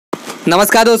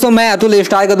नमस्कार दोस्तों, मैं अतुल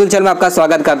स्टारकतुल चैनल में आपका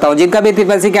स्वागत करता हूं। जिनका भी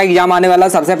CCC का एग्जाम आने वाला,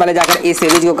 सबसे पहले जाकर इस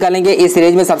सीरीज को कर लेंगे। इस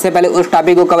सीरीज में सबसे पहले उस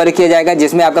टॉपिक को कवर किया जाएगा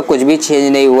जिसमें आपका कुछ भी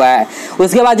चेंज नहीं हुआ है।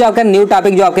 उसके बाद जो आपका न्यू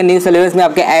टॉपिक जो आपके न्यू सिलेबस में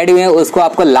आपके ऐड हुए हैं, उसको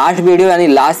आपको लास्ट वीडियो यानी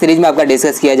लास्ट सीरीज में आपका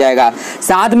डिस्कस किया जाएगा।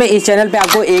 साथ में इस चैनल पर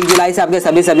आपको 1 जुलाई से आपके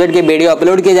सभी सब्जेक्ट के वीडियो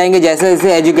अपलोड किए जाएंगे। जैसे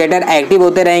जैसे एजुकेटर एक्टिव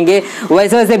होते रहेंगे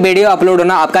वैसे वैसे वीडियो अपलोड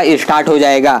होना आपका स्टार्ट हो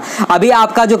जाएगा। अभी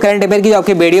आपका जो करंट अफेयर की जो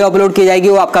आपकी वीडियो अपलोड की जाएगी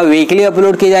वो आपका वीकली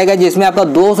अपलोड किया जाएगा, जिसमें आपका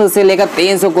 200 से लेकर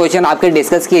 300 क्वेश्चन आपके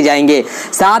डिस्कस किए जाएंगे।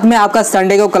 साथ में आपका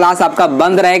संडे को क्लास आपका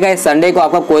बंद रहेगा। इस संडे को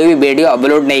आपका कोई भी वीडियो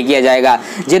अपलोड नहीं किया जाएगा।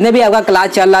 जितने भी आपका क्लास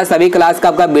चल रहा है सभी क्लास का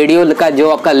आपका वीडियो का जो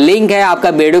आपका लिंक है आपका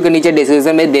वीडियो के नीचे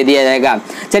डिस्क्रिप्शन में दे दिया जाएगा।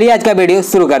 चलिए आज का वीडियो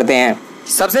शुरू करते हैं।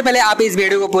 सबसे पहले आप इस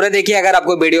वीडियो को पूरा देखिए। अगर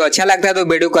आपको वीडियो अच्छा लगता है तो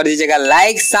वीडियो कर दीजिएगा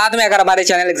लाइक। साथ में अगर हमारे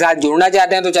चैनल के साथ जुड़ना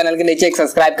चाहते हैं तो चैनल के नीचे एक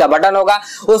सब्सक्राइब का बटन होगा,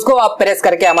 उसको आप प्रेस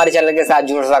करके हमारे चैनल के साथ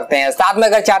जुड़ सकते हैं। साथ में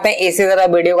अगर चाहते हैं इसी तरह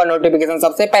वीडियो का नोटिफिकेशन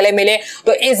सबसे पहले मिले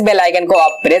तो इस बेल आइकन को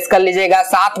आप प्रेस कर लीजिएगा।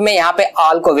 साथ में यहाँ पे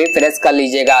ऑल को भी प्रेस कर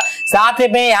लीजिएगा। साथ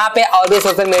में यहाँ पे और भी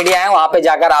सोशल मीडिया है, वहां पे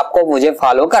जाकर आपको मुझे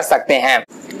फॉलो कर सकते हैं।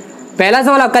 पहला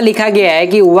सवाल आपका लिखा गया है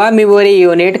कि वह मेमोरी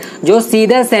यूनिट जो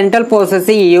सीधे सेंट्रल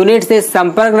प्रोसेसिंग यूनिट से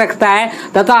संपर्क रखता है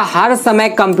तथा हर समय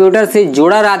कंप्यूटर से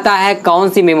जुड़ा रहता है, कौन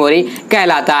सी मेमोरी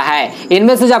कहलाता है?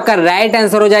 इनमें से जो आपका राइट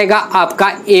आंसर हो जाएगा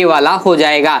आपका ए वाला हो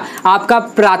जाएगा, आपका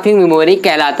प्राथमिक मेमोरी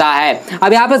कहलाता है।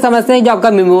 अब यहाँ पे समझते हैं जो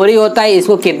आपका मेमोरी होता है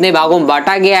इसको कितने भागों में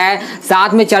बांटा गया है।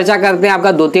 साथ में चर्चा करते हैं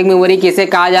आपका द्वितीयक मेमोरी किसे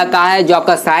कहा जाता है, जो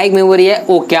आपका सहायक मेमोरी है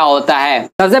वो क्या होता है।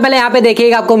 सबसे पहले यहाँ पे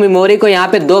देखिएगा आपको मेमोरी को यहाँ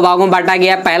पे 2 भागों में बांटा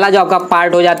गया है। पहला जो आपका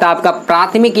पार्ट हो जाता है आपका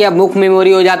प्राथमिक या मुख्य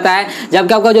मेमोरी हो जाता है,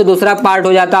 जबकि आपका जो दूसरा पार्ट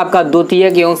हो जाता है आपका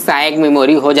द्वितीयक एवं सहायक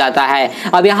मेमोरी हो जाता है।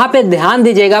 अब यहाँ पे ध्यान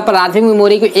दीजिएगा, प्राथमिक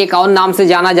मेमोरी को एक और नाम से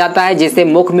जाना जाता है जिसे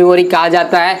मुख्य मेमोरी कहा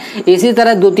जाता है। इसी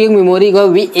तरह द्वितीयक मेमोरी को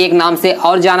भी एक नाम से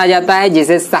और जाना जाता है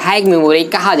जिसे सहायक मेमोरी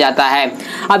कहा जाता है।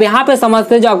 अब यहाँ पे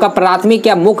समझते हैं जो आपका प्राथमिक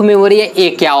या मुख्य मेमोरी है ये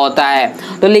क्या होता है।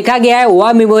 तो लिखा गया है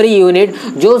वह मेमोरी यूनिट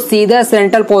जो सीधे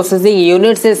सेंट्रल प्रोसेसिंग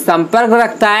यूनिट से संपर्क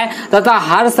रखता है तथा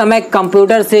हर समय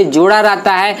कंप्यूटर से जुड़ा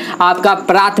रहता है, आपका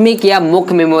प्राथमिक या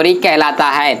मुख्य मेमोरी कहलाता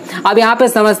है। अब यहाँ पे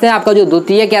समझते हैं आपका जो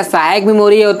द्वितीयक या सहायक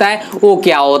मेमोरी होता है वो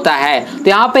क्या होता है। तो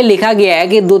यहाँ पे लिखा गया है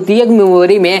कि द्वितीयक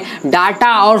मेमोरी में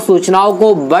डाटा और सूचनाओं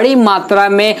को बड़ी मात्रा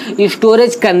में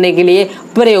स्टोरेज करने के लिए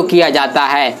प्रयोग किया जाता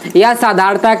है। यह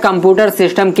साधारणतः कंप्यूटर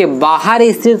सिस्टम के बाहर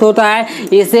स्थित होता है,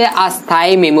 इसे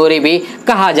अस्थायी मेमोरी भी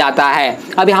कहा जाता है।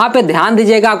 अब यहाँ पे ध्यान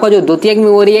दीजिएगा, आपका जो द्वितीयक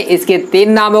मेमोरी है इसके 3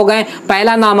 नाम हो गए।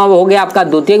 पहला नाम हो गया आपका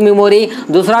द्वितीयक मेमोरी,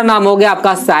 दूसरा नाम हो गया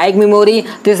आपका सहायक मेमोरी,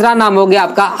 तीसरा नाम हो गया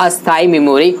आपका अस्थायी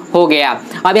मेमोरी हो गया।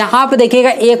 अब यहाँ पे देखिएगा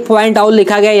एक पॉइंट और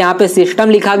लिखा गया है, यहाँ पे सिस्टम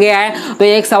लिखा गया है। तो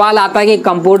एक सवाल आता है कि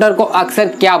कंप्यूटर को अक्सर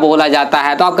क्या बोला जाता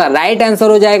है, तो आपका राइट आंसर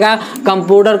हो जाएगा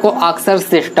कंप्यूटर को अक्सर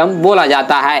सिस्टम बोला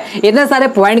जाता है। इतने सारे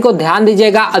पॉइंट को ध्यान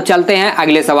दीजिएगा। अब चलते हैं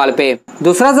अगले सवाल पे।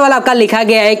 दूसरा सवाल आपका लिखा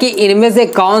गया है कि इनमें से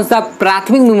कौन सा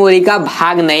प्राथमिक मेमोरी का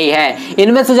भाग नहीं है।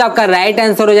 इनमें से जो आपका राइट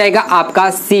आंसर हो जाएगा आपका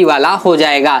सी वाला हो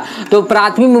जाएगा। तो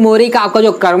प्राथमिक मेमोरी का आपका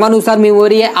जो क्रमानुसार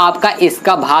मेमोरी है आपका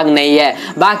इसका भाग नहीं है।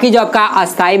 बाकी जो आपका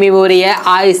अस्थायी मेमोरी है,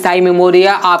 अस्थायी मेमोरी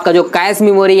है, आपका जो कैश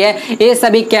मेमोरी है, ये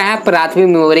सभी क्या है प्राथमिक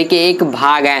मेमोरी के एक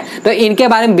भाग है। तो इनके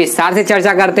बारे में विस्तार से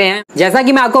चर्चा करते हैं। जैसा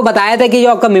कि मैं आपको बताया था कि जो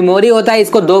आपका मेमोरी होता है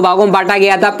इसको 2 भागों में बांटा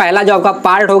गया था। पहला जो आपका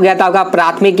पार्ट हो गया था आपका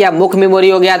प्राथमिक या मुख्य मेमोरी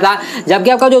हो गया था, जबकि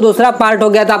आपका जो दूसरा पार्ट हो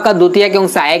गया था आपका द्वितीयक एवं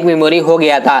सहायक मेमोरी हो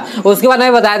गया था। उसके बाद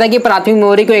मैं बताया था कि प्राथमिक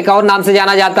मेमोरी को एक और नाम से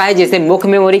जाना जाता है जिसे मुख्य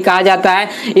मेमोरी कहा जाता है।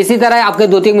 इसी तरह आपके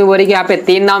द्वितीयक मेमोरी के यहाँ पे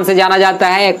 3 नाम से जाना जाता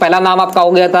है। एक पहला नाम आपका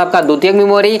हो गया था आपका द्वितीयक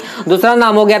मेमोरी, दूसरा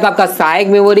नाम हो गया था आपका सहायक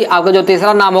मेमोरी, आपका जो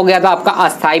तीसरा नाम हो गया था आपका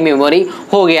अस्थायी मेमोरी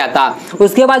हो गया था।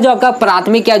 उसके बाद जो आपका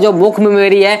प्राथमिक या जो मुख्य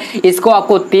मेमोरी है इसको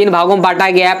आपको 3 भागों में बांटा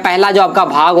गया है। पहला जो आपका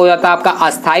भाग हो जाता है आपका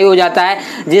अस्थायी हो जाता है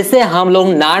जिसे हम लोग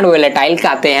नॉन वोलेटाइल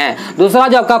कहते हैं। दूसरा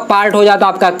जो आपका पार्ट हो जाता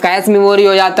है आपका कैश मेमोरी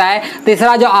हो जाता है।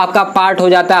 तीसरा जो आपका पार्ट हो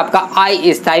जाता है आपका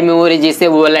अस्थायी मेमोरी जिसे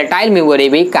वोलेटाइल मेमोरी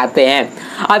भी कहते हैं।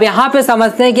 अब यहाँ पे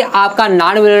समझते हैं कि आपका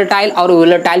नॉन वोलेटाइल और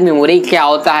वोलेटाइल मेमोरी क्या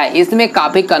होता है। इसमें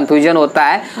काफी कंफ्यूजन होता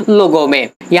है लोगों में।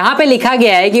 यहाँ पे लिखा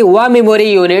गया है कि वह मेमोरी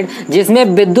यूनिट जिसमें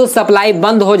विद्युत सप्लाई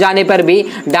बंद हो जाने पर भी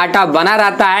डाटा बना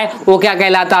रहता है वो क्या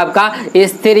कहलाता है आपका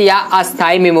स्थिर या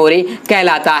अस्थायी मेमोरी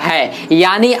कहलाता है।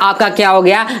 यानी आपका क्या हो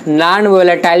गया नॉन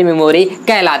वोलेटाइल मेमोरी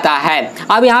कहलाता है।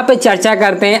 अब यहाँ पे चर्चा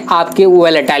करते हैं आपके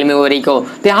वोलेटाइल मेमोरी को।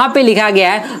 तो यहाँ पे लिखा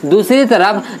गया है दूसरी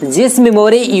तरफ जिस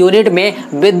मेमोरी यूनिट में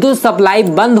विद्युत सप्लाई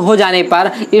बंद हो जाने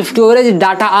पर स्टोरेज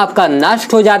डाटा आपका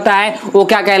नष्ट हो जाता है वो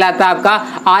क्या कहलाता है आपका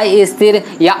अस्थिर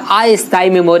या अस्थायी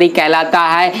मेमोरी कहलाता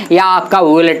है या आपका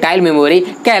वोलेटाइल मेमोरी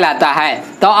कहलाता है।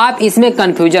 तो आप इसमें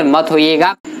कंफ्यूजन मत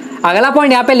होइएगा। अगला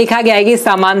पॉइंट यहाँ पे लिखा गया है कि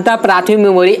सामान्यतः प्राथमिक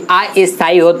मेमोरी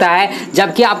अस्थायी होता है,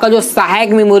 जबकि आपका जो सहायक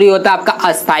मेमोरी होता है आपका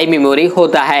अस्थायी मेमोरी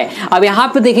होता है। अब यहाँ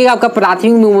पे देखिएगा आपका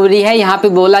प्राथमिक मेमोरी है, यहाँ पे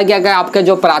बोला गया कि आपका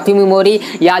जो प्राथमिक मेमोरी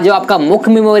या जो आपका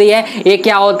मुख्य मेमोरी है ये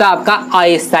क्या होता है आपका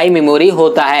अस्थायी मेमोरी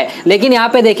होता है। लेकिन यहाँ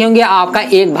पे देखेंगे आपका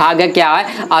एक भाग है क्या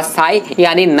है अस्थायी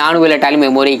यानी नॉन वोलेटाइल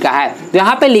मेमोरी का है। तो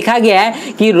यहाँ पे लिखा गया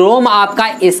है कि रोम आपका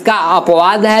इसका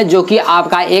अपवाद है जो कि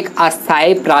आपका एक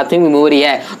अस्थायी प्राथमिक मेमोरी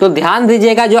है। तो ध्यान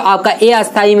दीजिएगा जो आपका ये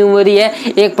अस्थायी मेमोरी है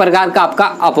एक प्रकार का आपका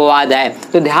अपवाद है।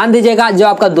 तो ध्यान दीजिएगा जो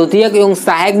आपका द्वितीयक एवं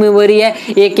सहायक मेमोरी है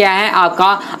ये क्या है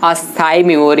आपका अस्थायी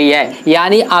मेमोरी है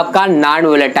यानी आपका नॉन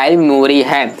वोलेटाइल मेमोरी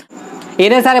है।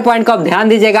 इन्हें सारे पॉइंट को आप ध्यान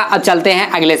दीजिएगा। अब चलते हैं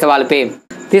अगले सवाल पे।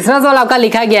 तीसरा सवाल आपका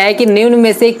लिखा गया है कि निम्न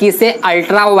में से किसे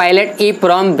अल्ट्रा वायलेट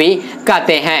ईप्रोम भी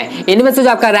कहते हैं। इनमें से जो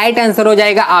आपका राइट आंसर हो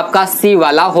जाएगा आपका सी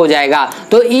वाला हो जाएगा।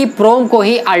 तो ईप्रोम को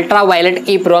ही अल्ट्रा वायलेट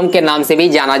ईप्रोम के नाम से भी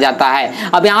जाना जाता है।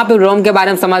 अब यहाँ पे रोम के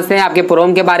बारे में समझते हैं, आपके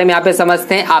प्रोम के बारे में यहाँ पे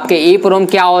समझते हैं, आपके ईप्रोम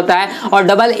क्या होता है और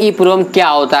डबल ईप्रोम क्या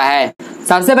होता है।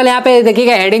 सबसे पहले यहाँ पे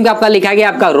देखिएगा हेडिंग पे आपका लिखा गया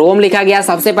आपका रोम लिखा गया।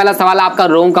 सबसे पहला सवाल आपका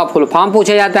रोम का फुल फॉर्म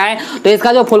पूछा जाता है, तो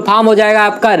इसका जो फुल फॉर्म हो जाएगा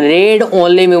आपका रीड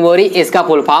ओनली मेमोरी, इसका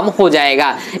फुल फॉर्म हो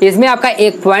जाएगा। इसमें आपका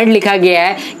एक पॉइंट लिखा गया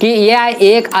है कि यह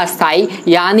एक अस्थायी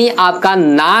यानी आपका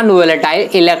नॉन वोलेटाइल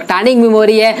इलेक्ट्रॉनिक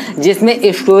मेमोरी है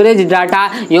जिसमें स्टोरेज डाटा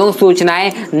एवं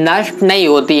सूचनाएं नष्ट नहीं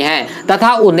होती हैं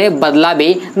तथा उन्हें बदला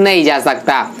भी नहीं जा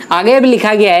सकता। आगे भी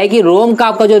लिखा गया है कि रोम का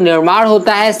आपका जो निर्माण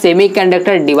होता है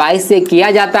सेमीकंडक्टर डिवाइस से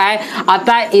किया जाता है,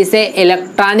 अतः इसे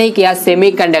इलेक्ट्रॉनिक या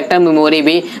सेमीकंडक्टर मेमोरी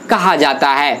भी कहा जाता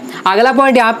है। अगला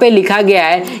पॉइंट यहाँ पे लिखा गया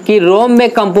है कि रोम में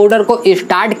कंप्यूटर को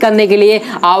स्टार्ट करने के लिए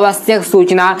आवश्यक सूचना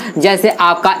जैसे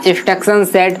आपका instruction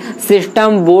set,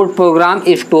 system boot program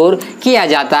store किया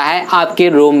जाता है आपके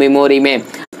रोम मेमोरी में।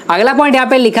 अगला पॉइंट यहाँ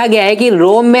पे लिखा गया है कि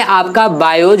रोम में आपका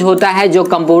बायोज होता है जो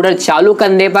कंप्यूटर चालू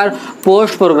करने पर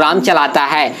पोस्ट प्रोग्राम चलाता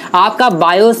है। आपका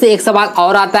बायोज से एक सवाल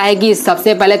और आता है कि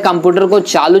सबसे पहले कंप्यूटर को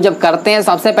चालू जब करते हैं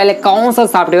सबसे पहले कौन सा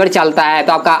सॉफ्टवेयर चलता है,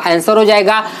 तो आपका आंसर हो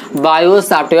जाएगा बायोज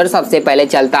सॉफ्टवेयर सबसे पहले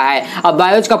चलता है। अब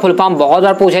बायोज का फुल फॉर्म बहुत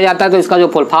बार पूछा जाता है, तो इसका जो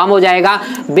फुल फॉर्म हो जाएगा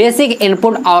बेसिक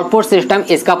इनपुट आउटपुट सिस्टम,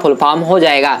 इसका फुल फॉर्म हो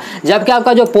जाएगा। जबकि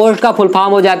आपका जो पोस्ट का फुल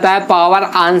फॉर्म हो जाता है पावर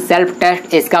ऑन सेल्फ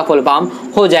टेस्ट, इसका फुल फॉर्म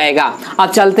हो जाएगा। अब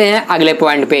चलते हैं अगले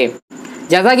पॉइंट पे।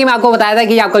 जैसा कि मैं आपको बताया था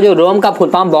कि आपका जो रोम का फुल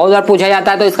फॉर्म बहुत बार पूछा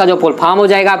जाता है, तो इसका जो फुल फॉर्म हो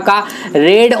जाएगा आपका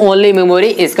रीड ओनली मेमोरी,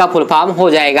 इसका फुल फॉर्म हो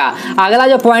जाएगा। अगला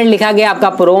जो पॉइंट लिखा गया आपका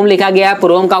प्रोम लिखा गया है,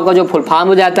 प्रोम का आपका जो फुल फॉर्म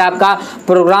हो जाता है आपका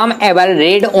programme able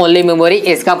read only memory,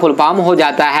 इसका फुल फॉर्म हो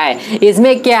जाता है।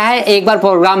 इसमें क्या है एक बार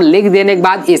प्रोग्राम लिख देने के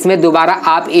बाद इसमें दोबारा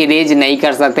आप इरेज नहीं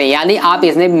कर सकते, यानी आप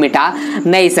इसमें मिटा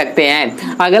नहीं सकते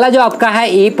हैं। अगला जो आपका है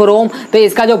ई प्रोम, तो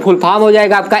इसका जो फुल फॉर्म हो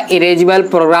जाएगा आपका erasable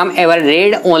programme able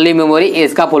read only memory,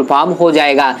 इसका फुल फॉर्म हो जाएगा।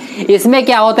 इसमें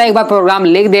क्या होता है एक बार प्रोग्राम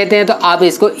लिख देते हैं तो आप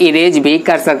इसको इरेज भी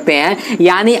कर सकते हैं,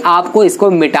 यानी आपको इसको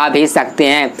मिटा भी सकते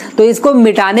हैं। तो इसको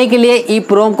मिटाने के लिए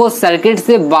ईप्रोम को सर्किट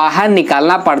से बाहर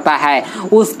निकालना पड़ता है।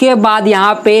 उसके बाद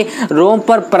यहाँ पे रोम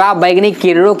पर परावैज्ञानिक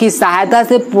किरणों की सहायता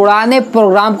से पुराने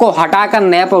प्रोग्राम को हटाकर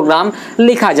नया प्रोग्राम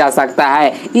लिखा जा सकता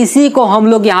है। इसी को हम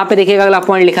लोग यहाँ पे देखिएगा अगला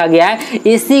पॉइंट लिखा गया है,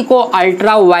 इसी को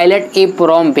अल्ट्रा वायलेट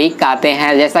ईप्रोम भी कहते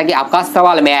हैं, जैसा कि आपका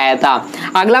सवाल में आया था।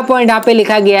 अगला पॉइंट यहाँ पे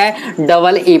लिखा गया है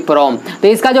डबल ईप्रोम, तो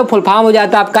इसका जो फुल फॉर्म हो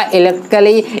जाता है आपका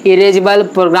electrically erasable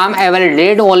programme able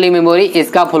read only memory,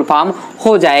 इसका फुल फॉर्म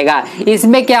हो जाएगा।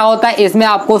 इसमें क्या होता है इसमें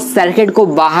आपको सर्किट को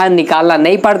बाहर निकालना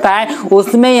नहीं पड़ता है,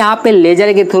 उसमें यहाँ पे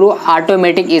लेजर के थ्रू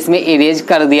ऑटोमेटिक इसमें इरेज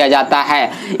कर दिया जाता है।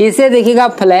 इसे देखिएगा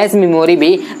फ्लैश मेमोरी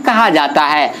भी कहा जाता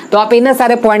है। तो आप इन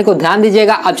सारे पॉइंट को ध्यान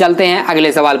दीजिएगा। अब चलते हैं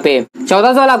अगले सवाल पे।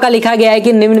 चौथा सवाल आपका लिखा गया है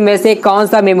कि निम्न में से कौन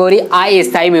सा मेमोरी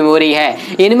अस्थायी मेमोरी है।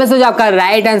 इनमें से जो आपका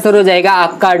राइट आंसर हो जाएगा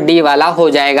आपका डी वाला हो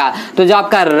जाएगा। तो जो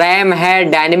आपका रैम है,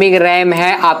 डायनेमिक रैम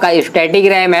है, आपका स्टैटिक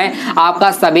रैम है,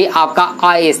 आपका सभी आपका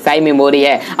अस्थायी मेमोरी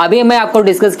है। अभी मैं आपको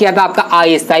डिस्कस किया था आपका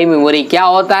अस्थायी मेमोरी क्या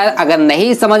होता है। अगर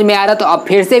नहीं समझ में आ रहा तो आप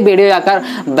फिर से वीडियो जाकर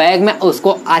बैग में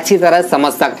उसको अच्छी तरह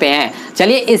समझ सकते हैं।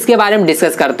 चलिए इसके बारे में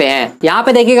डिस्कस करते हैं। यहाँ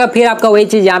पे देखिएगा फिर आपका वही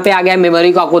चीज यहाँ पे आ गया,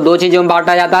 मेमोरी को आपको दो चीजों में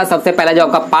बांटा जाता है। सबसे पहला जो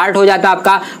आपका पार्ट हो जाता है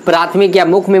आपका प्राथमिक या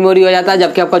मुख्य मेमोरी हो जाता है,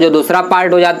 जबकि आपका जो दूसरा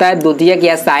पार्ट हो जाता है द्वितीयक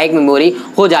या सहायक मेमोरी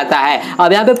हो जाता है।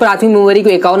 अब यहाँ पे प्राथमिक मेमोरी को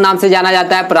एक और नाम से जाना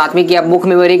जाता है, प्राथमिक या मुख्य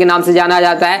मेमोरी के नाम से जाना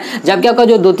जाता है, जबकि आपका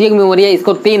जो द्वितीयक मेमोरी है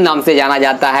इसको तीन नाम से जाना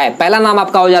जाता है। पहला नाम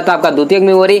आपका हो जाता है आपका द्वितीयक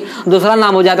मेमोरी, दूसरा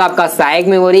नाम हो जाता है आपका सहायक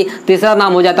मेमोरी, तीसरा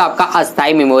नाम हो जाता है आपका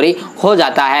अस्थायी मेमोरी हो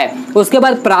जाता है। उसके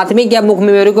बाद प्राथमिक या मुख्य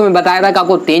मेमोरी को मैं बताया था कि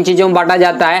आपको तीन चीजों में बांटा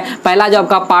जाता है। पहला जो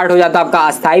आपका पार्ट हो जाता है आपका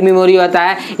अस्थायी मेमोरी होता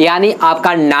है, यानी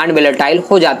आपका नॉन वोलेटाइल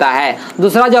हो जाता है।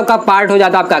 दूसरा जो आपका पार्ट हो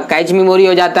जाता है आपका कैच मेमोरी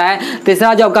हो जाता है।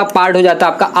 तीसरा जो आपका पार्ट हो जाता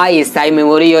है आपका अस्थायी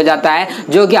मेमोरी हो जाता है,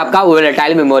 जो कि आपका आपका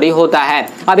वोलेटाइल मेमोरी होता है।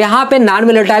 अब यहाँ पे नॉन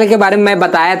वोलेटाइल के बारे में मैं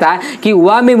बताया था कि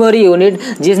वह मेमोरी यूनिट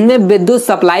जिसमें विद्युत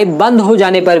सप्लाई बंद हो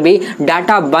जाने पर भी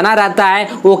डाटा बना रहता है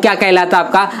वो क्या कहलाता है,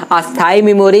 आपका अस्थायी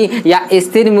मेमोरी या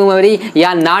स्थिर मेमोरी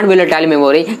या नॉन वोलेटाइल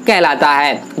मेमोरी कहलाता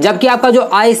है। जबकि आपका जो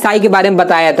अस्थायी के बारे में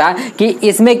बताया था कि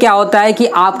इसमें क्या होता है कि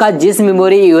आपका जिस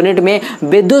मेमोरी यूनिट में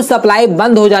विद्युत सप्लाई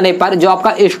बंद हो जाने पर जो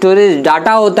आपका स्टोरेज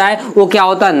डाटा होता है वो क्या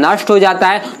होता है, नष्ट हो जाता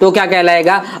है, तो क्या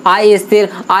कहलाएगा, अस्थिर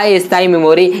अस्थायी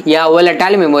मेमोरी या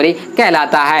वोलेटाइल मेमोरी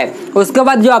कहलाता है। उसके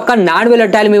बाद जो आपका नॉन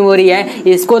वोलेटाइल मेमोरी है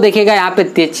इसको देखिएगा यहाँ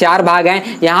पे 4 भाग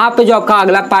हैं। यहाँ पे जो आपका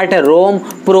अगला पार्ट है रोम,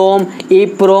 प्रोम,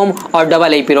 ईप्रोम और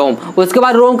डबल ईप्रोम। उसके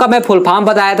बाद रोम का मैं फुल फॉर्म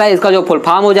बताया था, इसका जो फुल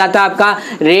फॉर्म हो जाता है आपका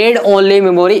रीड ओनली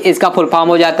मेमोरी, इसका फुल फॉर्म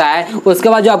हो जाता है। उसके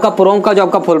बाद जो आपका प्रोम का जो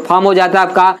आपका फुल फॉर्म हो जाता है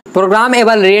आपका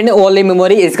प्रोग्रामेबल रीड ओनली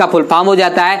मेमोरी, इसका फुल फॉर्म हो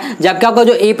जाता है। जबकि आपका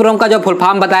जो ईप्रोम का जो फुल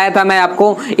फॉर्म बताया था मैं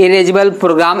आपको, erasable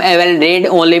programmable read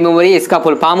only memory, इसका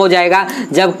फुल फॉर्म हो जाएगा।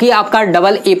 जबकि आपका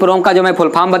डबल ईप्रोम का जो मैं फुल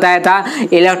फॉर्म बताया था,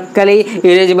 electrically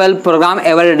erasable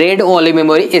programmable read only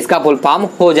memory, इसका फुल फॉर्म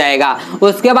हो जाएगा।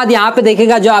 उसके बाद यहाँ पे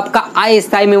देखिएगा जो आपका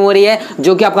अस्थायी मेमोरी है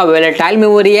जो कि आपका वोलेटाइल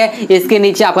मेमोरी है, इसके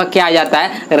नीचे आपका क्या आ जाता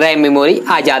है, रैम मेमोरी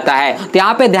आ जाता है। तो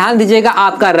यहाँ पे ध्यान दीजिएगा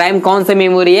आपका रैम कौन सा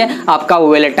मेमोरी है, आपका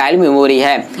वोलेटाइल मेमोरी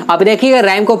है। अब देखिएगा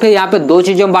रैम को फिर यहाँ पे 2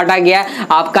 चीजों में बांटा गया,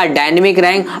 आपका डायनेमिक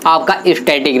रैम, आपका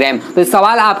स्टैटिक रैम। तो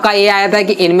सवाल आपका ये आया था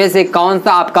कि इनमें से कौन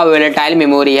सा आपका वोलेटाइल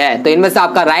मेमोरी है, तो इनमें से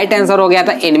आपका राइट आंसर हो गया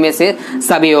था, इनमें से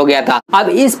सभी हो गया था। अब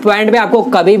इस पॉइंट पे आपको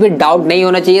कभी भी डाउट नहीं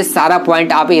होना चाहिए, सारा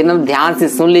पॉइंट आप एकदम ध्यान से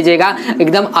सुन लीजिएगा,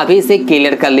 एकदम अभी से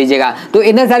क्लियर कर लीजिएगा। तो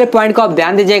इतने सारे पॉइंट को आप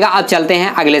ध्यान दीजिएगा। अब चलते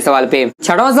हैं अगले सवाल पे।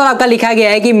 6वां सवाल आपका लिखा गया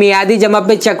है कि मियादी जमा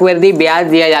पे चक्रवृद्धि ब्याज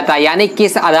दिया जाता है, यानी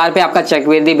किस आधार पे आपका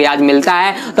चक्रवृद्धि ब्याज मिलता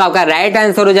है, तो आपका राइट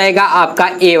आंसर हो जाएगा आपका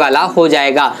ए वाला हो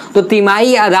जाएगा। तो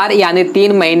तिमाही आधार यानी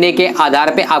 3 महीने के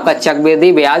आधार पे आपका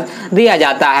चक्रवृद्धि ब्याज दिया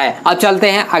जाता है। अब चलते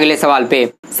हैं अगले सवाल पे।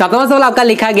 7वां सवाल आपका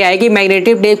लिखा गया है कि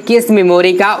मैग्नेटिक टेप किस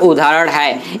मेमोरी का उदाहरण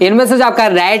है, इनमें से जो आपका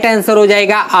राइट आंसर हो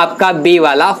जाएगा आपका बी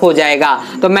वाला हो जाएगा।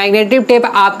 तो मैग्नेटिक टेप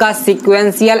आपका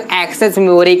सीक्वेंशियल एक्सेस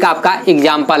मेमोरी का आपका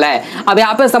एग्जांपल है। अब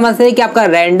यहाँ पे समझते हैं कि आपका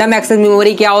रैंडम एक्सेस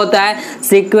मेमोरी क्या होता है,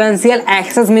 सीक्वेंशियल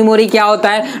एक्सेस मेमोरी क्या होता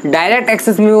है, डायरेक्ट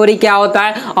एक्सेस मेमोरी क्या होता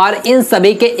है, और इन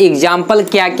सभी के एग्जांपल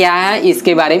क्या क्या है,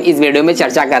 इसके बारे में इस वीडियो में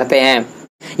चर्चा करते हैं।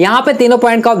 यहाँ पे तीनों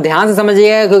पॉइंट को आप ध्यान से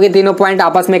समझिएगा क्योंकि तीनों पॉइंट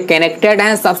आपस में कनेक्टेड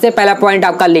हैं। सबसे पहला पॉइंट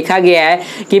आपका लिखा गया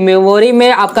है कि मेमोरी में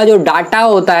आपका जो डाटा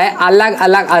होता है अलग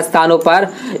अलग स्थानों पर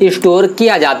स्टोर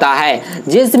किया जाता है।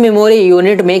 जिस मेमोरी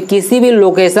यूनिट में किसी भी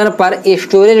लोकेशन पर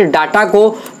स्टोरेज डाटा को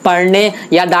पढ़ने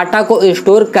या डाटा को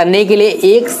स्टोर करने के लिए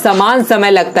एक समान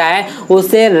समय लगता है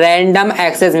उसे रैंडम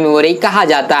एक्सेस मेमोरी कहा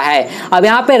जाता है। अब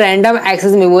यहाँ पे रैंडम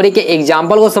एक्सेस मेमोरी के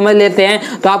एग्जाम्पल को समझ लेते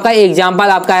हैं। तो आपका एग्जाम्पल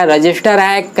आपका रजिस्टर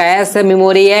है, कैश मेमोरी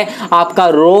है, आपका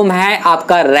रोम है,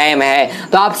 आपका रैम है।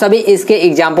 तो आप सभी इसके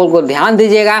एग्जाम्पल को ध्यान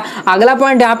दीजिएगा। अगला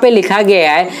पॉइंट यहाँ पे लिखा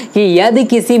गया है कि यदि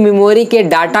किसी मेमोरी के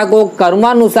डाटा को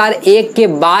क्रमानुसार एक के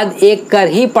बाद एक कर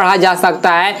ही पढ़ा जा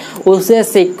सकता है उसे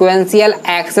सीक्वेंशियल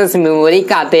एक्सेस मेमोरी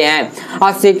कहते हैं।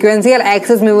 और सीक्वेंशियल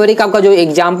एक्सेस मेमोरी का आपका जो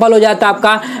एग्जाम्पल हो जाता है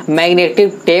आपका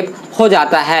मैग्नेटिक टेप हो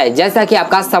जाता है, जैसा कि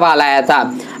आपका सवाल आया था।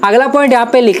 अगला पॉइंट यहाँ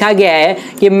पे लिखा गया है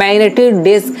कि मैग्नेटिक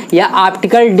डिस्क या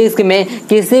ऑप्टिकल डिस्क में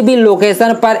किसी भी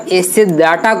लोकेशन पर स्थित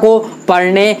डाटा को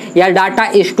पढ़ने या डाटा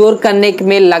स्टोर करने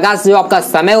में लगा जो आपका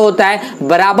समय होता है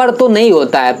बराबर तो नहीं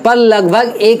होता है पर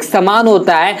लगभग एक समान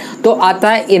होता है। तो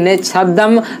अतः इन्हें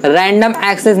छद्म रैंडम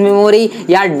एक्सेस मेमोरी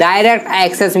या डायरेक्ट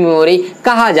एक्सेस मेमोरी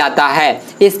कहा जाता है।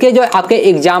 इसके जो आपके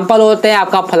एग्जाम्पल होते हैं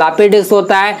आपका फ्लॉपी डिस्क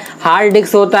होता है, हार्ड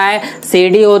डिस्क होता है,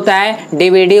 सीडी होता है,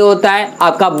 डीवीडी होता है,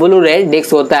 आपका ब्लू रे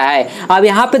डिस्क होता है। अब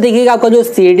यहाँ पे देखिएगा आपका जो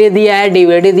सीडी दिया है,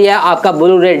 डीवीडी दिया है, आपका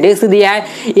ब्लू रे डिस्क दिया है,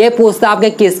 ये पूछता है आपके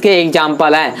किसके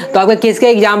एग्जाम्पल हैं। तो आपके किसके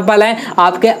एग्जाम्पल हैं,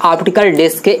 आपके ऑप्टिकल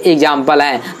डिस्क के एग्जाम्पल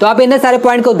हैं। तो आप इन सारे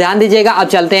पॉइंट को ध्यान दीजिएगा। अब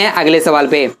चलते हैं अगले सवाल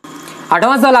पे।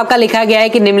 8वां सवाल आपका लिखा गया है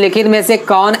कि निम्नलिखित में से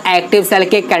कौन एक्टिव सेल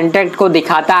के कंटेंट को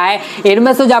दिखाता है।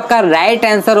 इनमें से जो आपका राइट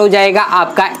आंसर हो जाएगा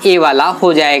आपका ए वाला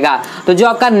हो जाएगा। तो जो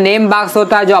आपका नेम बॉक्स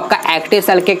होता है जो आपका एक्टिव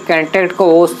सेल के कंटेंट को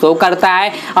वो शो करता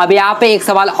है। अब यहाँ पे एक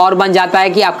सवाल और बन जाता है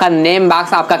कि आपका नेम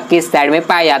बॉक्स आपका किस साइड में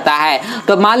पाया जाता है।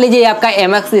 तो मान लीजिए आपका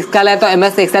एमएक्स एक्सेल है तो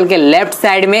एमएक्स एक्सेल के लेफ्ट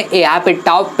साइड में यहाँ पे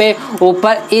टॉप पे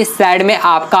ऊपर इस साइड में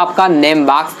आपका नेम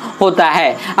बॉक्स होता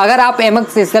है। अगर आप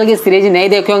एमएक्स एक्सेल की सीरीज नहीं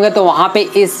देखे होंगे तो वहां पे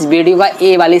इस वीडियो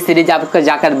ए वाली सीरीज आप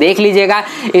जाकर देख लीजिएगा।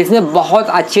 इसमें बहुत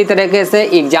अच्छी तरीके से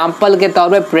एग्जाम्पल के तौर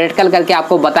पे प्रैक्टिकल करके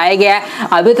आपको बताया गया है।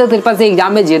 अभी तक ट्रिपल सी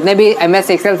एग्जाम में जितने भी एमएस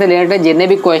एक्सेल से रिलेटेड जितने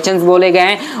भी क्वेश्चंस बोले गए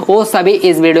हैं वो सभी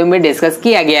इस वीडियो में डिस्कस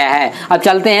किया गया है। अब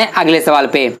चलते हैं अगले सवाल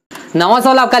पे। नवा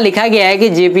सवाल आपका लिखा गया है कि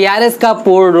जीपीआरएस का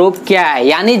पूर्ण रूप क्या है,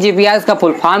 यानी जीपीआरएस का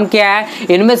फुल फॉर्म क्या है।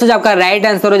 इनमें से जो आपका राइट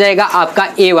आंसर हो जाएगा आपका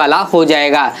ए वाला हो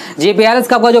जाएगा। जीपीआरएस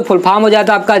का आपका जो फुल फॉर्म हो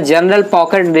जाता है आपका जनरल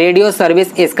पॉकेट रेडियो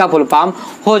सर्विस, इसका फुल फॉर्म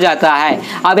हो जाता है।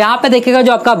 अब यहाँ पे देखिएगा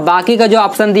जो आपका बाकी का जो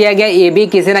ऑप्शन दिया गया ये भी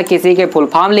किसी ना किसी के फुल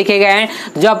फॉर्म लिखे गए हैं।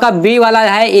 जो आपका बी वाला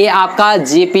है ये आपका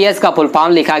जीपीएस का फुल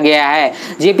फॉर्म लिखा गया है।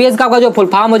 जीपीएस का आपका जो फुल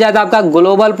फॉर्म हो जाता है आपका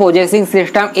ग्लोबल पोजेसिंग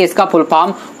सिस्टम, इसका फुल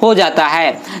फॉर्म हो जाता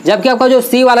है। जबकि आपका जो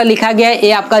सी वाला लिखा गया है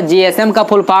ये आपका जीएसएम का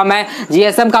फुल फॉर्म है।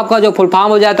 जीएसएम का आपका जो फुल फॉर्म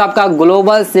हो जाता है आपका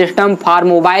ग्लोबल सिस्टम फॉर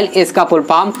मोबाइल, इसका फुल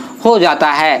फॉर्म हो जाता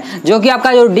है। जो कि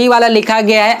आपका जो डी वाला लिखा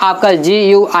गया है आपका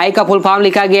जीयूआई का फुल फॉर्म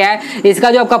लिखा गया है।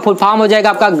 इसका जो आपका फुल फॉर्म हो जाएगा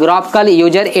आपका ग्राफिकल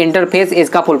यूजर इंटरफेस,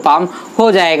 इसका फुल फॉर्म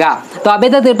हो जाएगा। तो अभी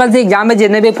तक ट्रिपल सी एग्जाम में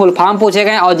जितने भी फुल फॉर्म पूछे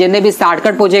गए और जितने भी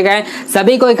शॉर्टकट पूछे गए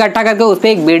सभी को इकट्ठा करके उस पर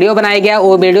एक वीडियो बनाया गया है।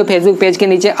 वो वीडियो फेसबुक पेज के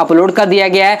नीचे अपलोड कर दिया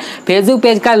गया है। फेसबुक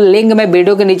पेज का लिंक मैं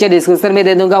वीडियो के नीचे डिस्क्रिप्शन में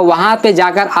दे दूंगा, वहां पे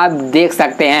जाकर आप देख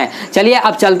सकते हैं। चलिए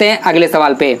अब चलते हैं अगले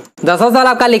सवाल पे। 10वां सवाल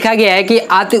आपका लिखा गया है कि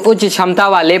अति उच्च क्षमता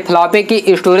वाले फ्लॉपी की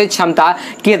स्टोरेज क्षमता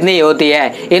कितनी होती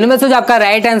है। इनमें से जो आपका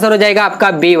राइट आंसर हो जाएगा आपका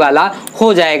बी वाला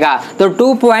हो जाएगा। तो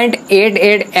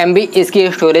 2.88 MB इसकी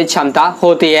स्टोरेज क्षमता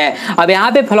होती है। अब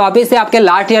यहाँ पे फ्लॉपी से आपके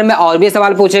लास्ट ईयर में और भी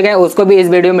सवाल पूछे गए, उसको भी इस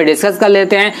वीडियो में डिस्कस कर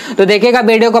लेते हैं। तो देखिएगा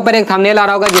वीडियो के ऊपर एक थंबनेल आ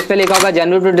रहा होगा जिसपे लिखा होगा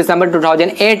जनवरी टू दिसंबर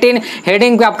 2018।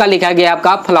 हेडिंग पे आपका लिखा गया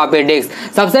आपका फ्लॉपी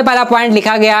डिस्क। सबसे पहला पॉइंट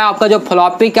लिखा गया है आपका जो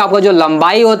फ्लॉपी का आपका जो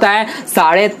लंबाई होता है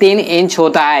 3.5 इंच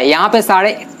होता है। यहाँ पे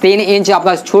 3.5 इंच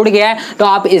आपका छूट गया है, तो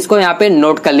आप इसको यहाँ पे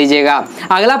नोट कर लीजिएगा।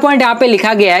 अगला पॉइंट यहाँ पे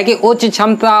लिखा गया है कि उच्च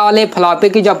क्षमता वाले फ्लॉपी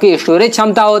की जो आपकी स्टोरेज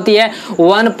क्षमता होती है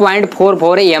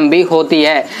 1.44 MB होती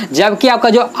है। जबकि आपका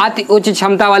जो अति उच्च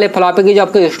क्षमता वाले फ्लॉपी की जो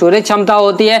आपकी स्टोरेज क्षमता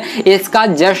होती है इसका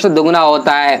जस्ट दुगना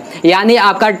होता है, यानी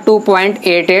आपका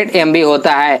 2.88 MB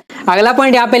होता है। अगला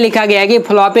पॉइंट यहाँ पे लिखा गया है कि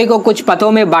फ्लॉपी को कुछ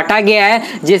पथों में बांटा गया है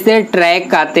जिसे ट्रैक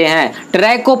कहते हैं।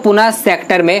 ट्रैक को पुनः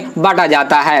सेक्टर में बांटा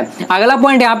जाता है। अगला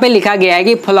पॉइंट यहाँ पे लिखा गया है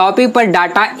कि फ्लॉपी पर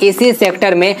डाटा इसी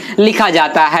सेक्टर में लिखा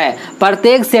जाता है।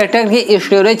 प्रत्येक सेक्टर की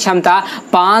स्टोरेज क्षमता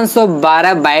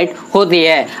 512 बाइट होती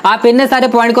है। आप इतने सारे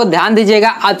पॉइंट को ध्यान दीजिएगा।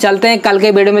 अब चलते हैं कल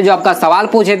के वीडियो में जो आपका सवाल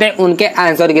पूछे थे उनके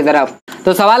आंसर की तरफ।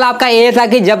 तो सवाल आपका ये था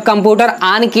कि जब कंप्यूटर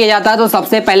ऑन किया जाता है तो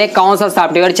सबसे पहले कौन सा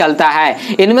सॉफ्टवेयर चलता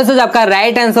है। इनमें से जो आपका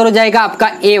राइट आंसर हो जाएगा आपका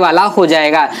ए वाला हो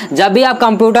जाएगा। जब भी आप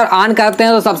कंप्यूटर ऑन करते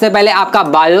हैं तो सबसे पहले आपका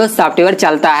बायोस सॉफ्टवेयर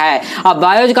चलता है। अब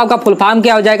बायोस का आपका फुल फॉर्म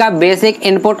क्या हो जाएगा, बेसिक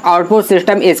इनपुट आउटपुट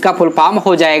सिस्टम, इसका फुल फॉर्म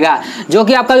हो जाएगा। जो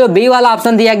कि आपका जो बी वाला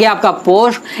ऑप्शन दिया गया आपका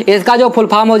पोस्ट, इसका जो फुल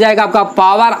फॉर्म हो जाएगा आपका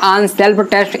पावर ऑन सेल्फ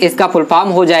टेस्ट, इसका फुल फॉर्म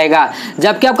हो जाएगा।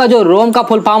 जबकि आपका जो रोम का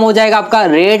फुल फॉर्म हो जाएगा आपका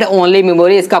रीड ओनली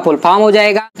मेमोरी, इसका फुल फॉर्म हो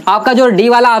जाएगा। आपका जो डी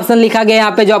वाला ऑप्शन लिखा गया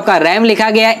यहाँ पे जो आपका रैम लिखा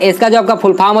गया है इसका जो आपका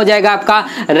फुल फॉर्म हो जाएगा आपका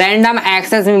रैंडम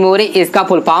एक्सेस मेमोरी, इसका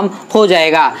फुल फॉर्म हो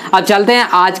जाएगा। अब चलते हैं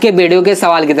आज के वीडियो के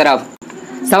सवाल की तरफ।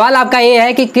 सवाल आपका ये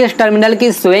है कि किस टर्मिनल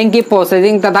की स्वयं की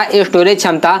प्रोसेसिंग तथा स्टोरेज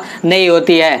क्षमता नहीं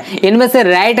होती है। इनमें से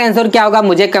राइट आंसर क्या होगा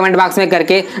मुझे कमेंट बॉक्स में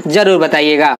करके जरूर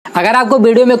बताइएगा। अगर आपको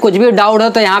वीडियो में कुछ भी डाउट हो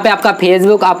तो यहाँ पे आपका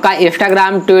फेसबुक, आपका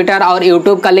इंस्टाग्राम, ट्विटर और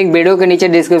यूट्यूब का लिंक वीडियो के नीचे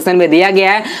डिस्क्रिप्शन में दिया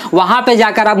गया है। वहां पे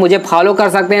जाकर आप मुझे फॉलो कर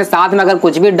सकते हैं। साथ में अगर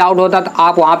कुछ भी डाउट होता तो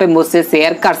आप वहां पे मुझसे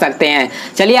शेयर कर सकते हैं।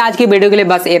 चलिए आज की वीडियो के लिए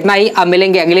बस इतना ही। अब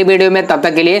मिलेंगे अगली वीडियो में, तब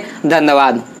तक के लिए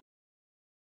धन्यवाद।